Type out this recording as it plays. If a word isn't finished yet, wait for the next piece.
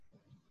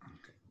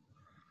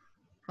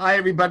Hi,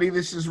 everybody.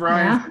 This is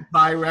Ryan Yeah. from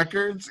Pie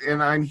Records,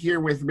 and I'm here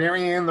with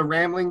Marianne the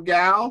Rambling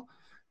Gal,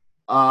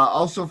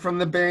 also from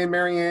the band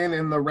Marianne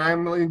and the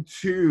Rambling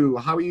 2.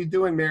 How are you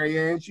doing,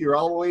 Marianne? You're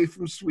all the way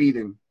from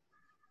Sweden.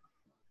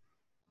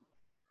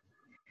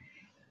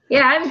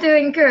 Yeah, I'm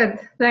doing good.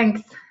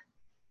 Thanks.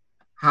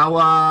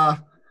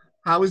 How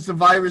how is the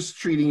virus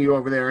treating you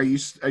over there?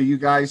 Are you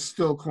guys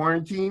still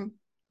quarantined?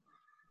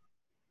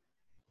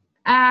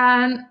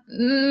 And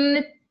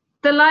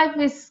the life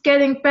is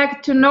getting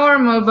back to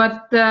normal,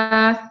 but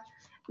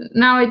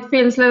now it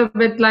feels a little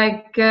bit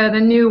like the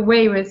new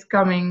wave is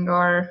coming,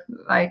 or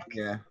like,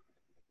 Yeah.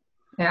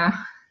 yeah.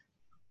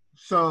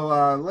 So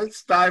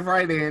let's dive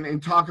right in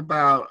and talk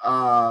about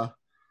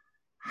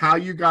how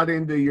you got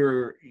into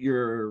your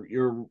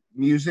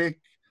music,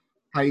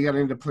 how you got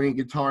into playing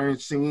guitar and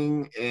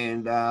singing,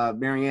 and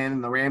Marianne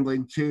and the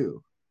Rambling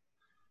 2.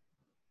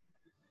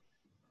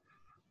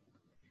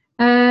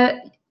 Uh,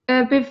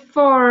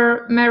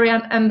 Before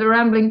Marianne and the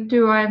Rambling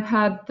 2, I've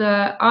had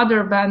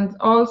other bands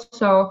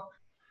also.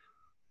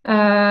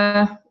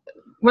 Uh,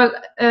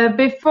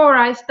 Before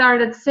I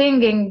started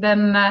singing,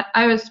 then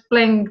I was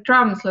playing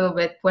drums a little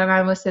bit when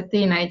I was a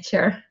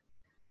teenager.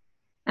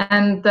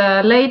 And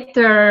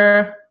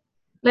later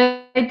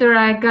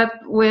I got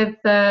with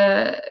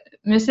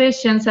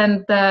musicians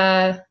and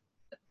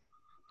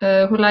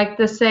who like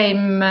the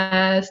same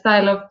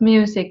style of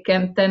music,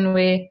 and then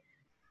we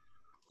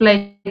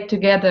played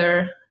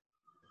together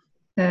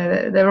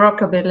the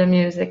rockabilly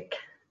music.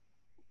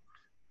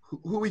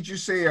 Who would you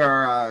say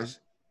are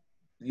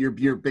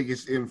your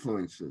biggest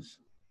influences?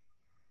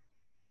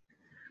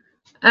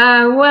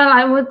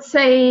 I would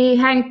say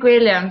Hank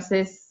Williams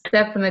is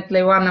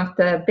definitely one of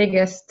the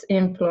biggest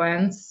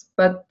influence,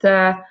 but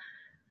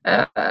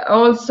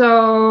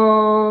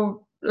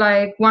also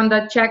like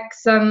Wanda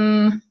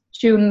Jackson,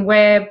 June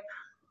Webb,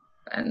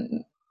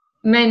 and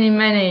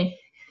many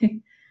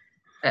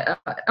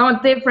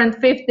on different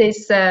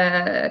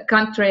 50s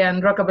country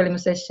and rockabilly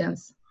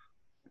musicians.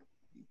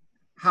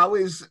 How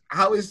is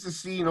the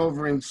scene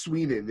over in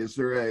Sweden? Is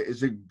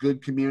a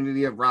good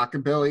community of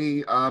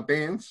rockabilly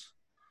bands?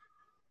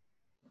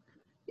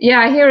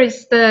 Yeah, here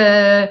is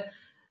the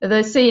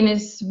scene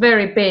is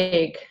very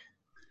big,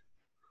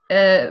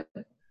 uh,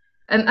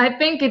 and I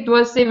think it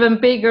was even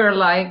bigger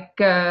like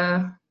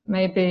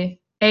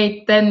maybe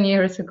 8-10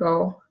 years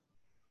ago.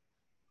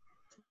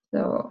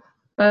 So,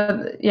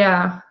 but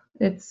yeah,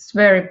 it's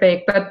very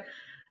big. But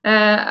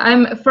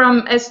I'm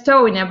from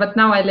Estonia, but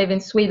now I live in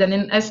Sweden.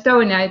 In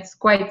Estonia, it's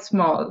quite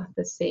small,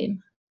 the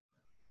scene.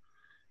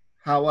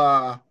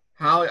 How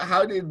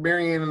did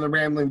Marianne and the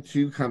Rambling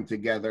 2 come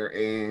together?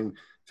 And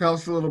tell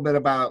us a little bit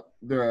about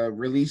the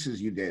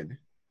releases you did.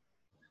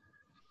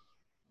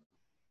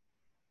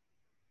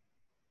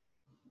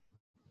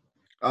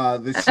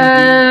 The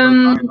CDs or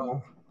Um,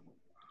 vinyl.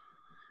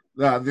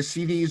 The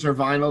CDs or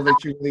vinyl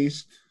that you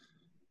released.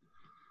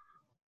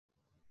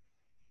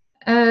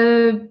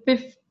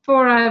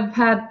 Before I've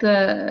had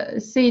the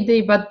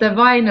CD, but the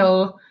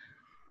vinyl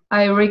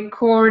I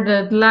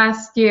recorded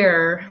last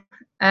year,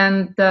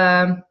 and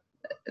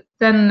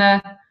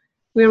then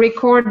we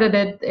recorded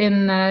it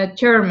in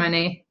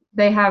Germany.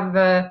 They have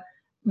a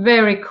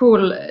very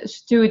cool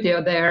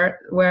studio there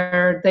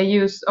where they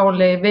use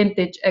only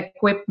vintage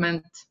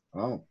equipment.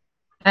 Oh,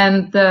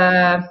 And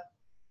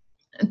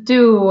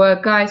two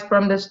guys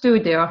from the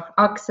studio,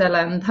 Axel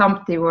and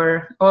Humpty,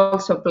 were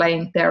also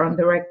playing there on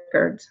the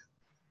record.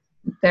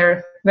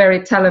 They're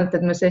very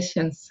talented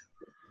musicians.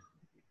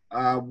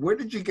 where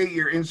did you get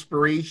your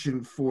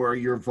inspiration for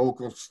your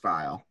vocal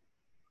style?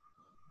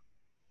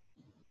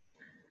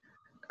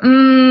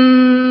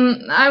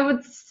 I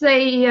would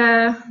say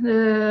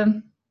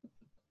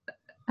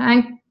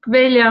Hank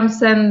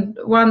Williams and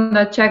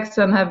Wanda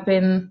Jackson have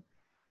been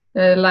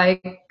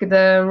like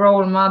the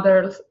role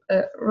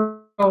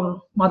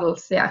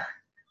models. Yeah.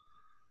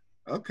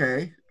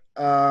 Okay.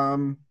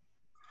 Um,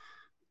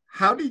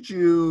 how did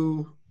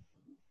you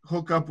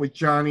hook up with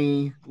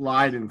Johnny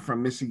Lydon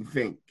from Missing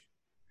Fink?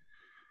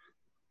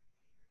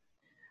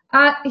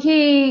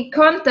 He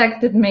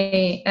contacted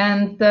me,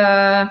 and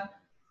then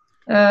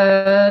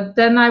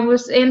I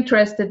was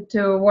interested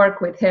to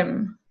work with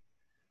him.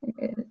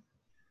 We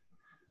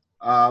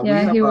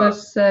Yeah, have he a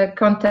was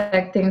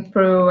contacting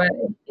through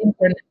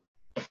internet.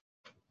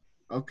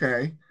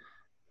 okay.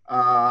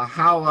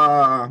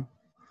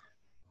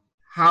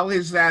 How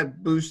has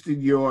that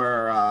boosted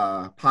your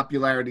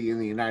popularity in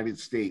the United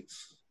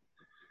States?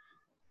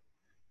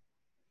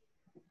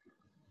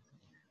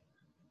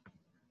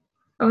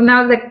 Oh,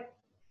 now the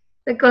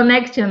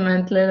connection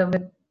went a little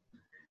bit.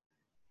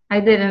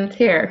 I didn't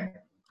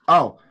hear.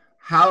 Oh,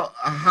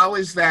 how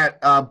has that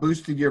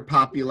boosted your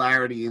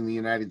popularity in the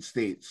United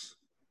States?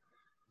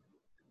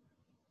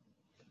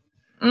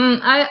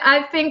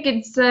 I think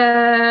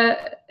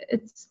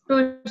it's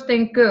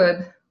boosting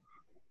good.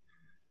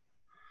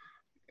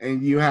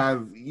 And you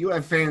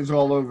have fans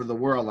all over the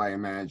world, I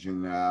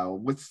imagine.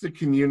 What's the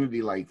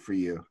community like for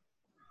you?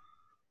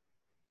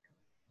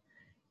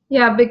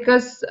 Yeah,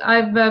 because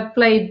I've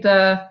played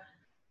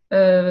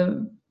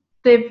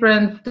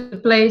different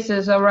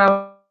places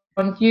around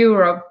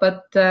Europe,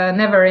 but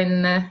never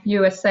in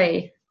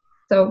USA.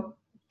 So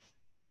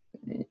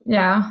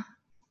yeah.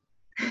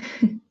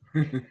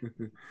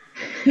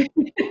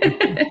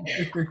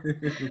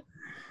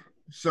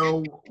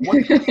 So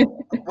what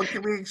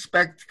can we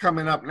expect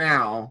coming up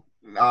now?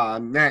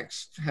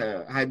 Next,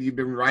 have you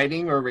been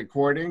writing or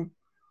recording?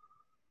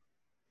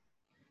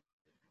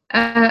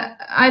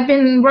 I've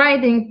been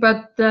writing,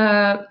 but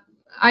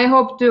I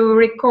hope to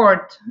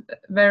record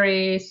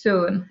very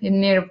soon in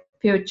near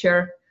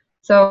future.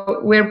 So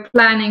we're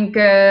planning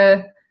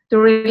to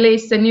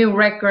release a new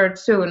record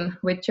soon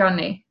with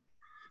Johnny.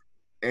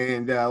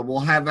 And we'll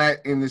have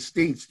that in the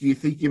States. Do you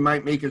think you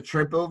might make a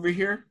trip over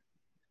here?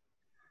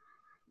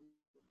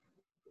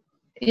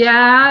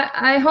 Yeah,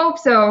 I hope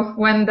so.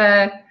 When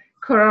the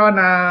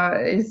corona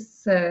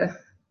is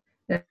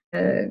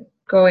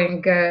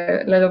going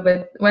a little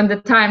bit, when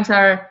the times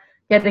are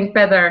getting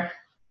better.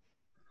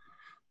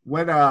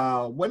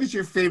 What is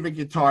your favorite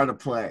guitar to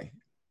play?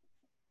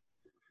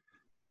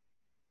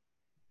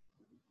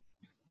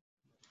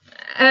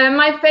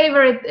 My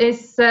favorite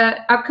is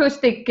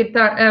acoustic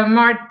guitar,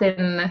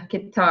 Martin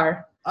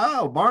guitar.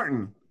 Oh,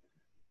 Martin.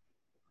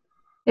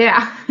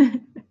 Yeah.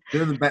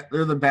 They're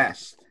the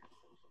best.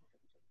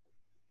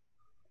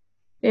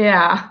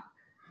 Yeah.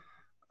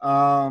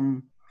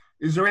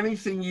 Is there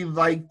anything you'd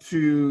like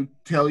to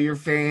tell your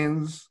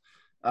fans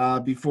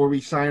before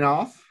we sign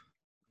off?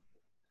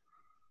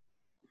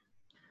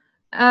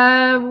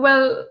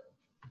 Well,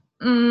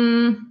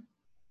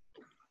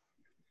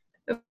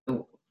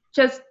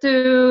 just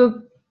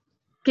to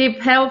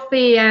keep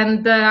healthy,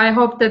 and I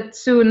hope that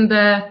soon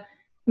the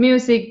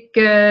music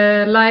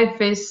life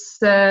is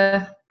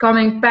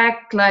coming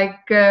back,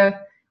 like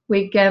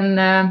we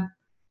can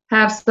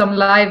have some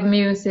live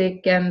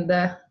music, and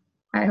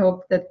I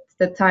hope that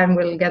the time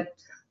will get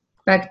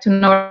back to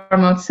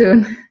normal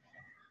soon.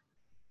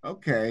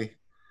 Okay.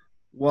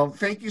 Well,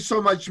 thank you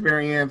so much,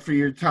 Marianne, for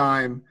your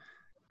time.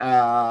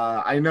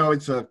 I know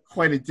it's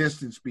quite a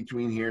distance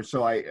between here,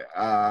 so I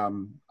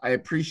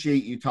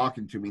appreciate you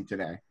talking to me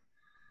today.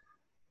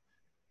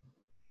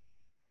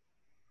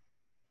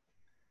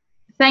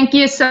 Thank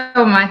you so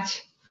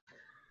much.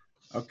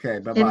 Okay,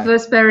 bye-bye. It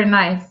was very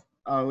nice.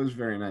 Oh, it was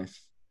very nice.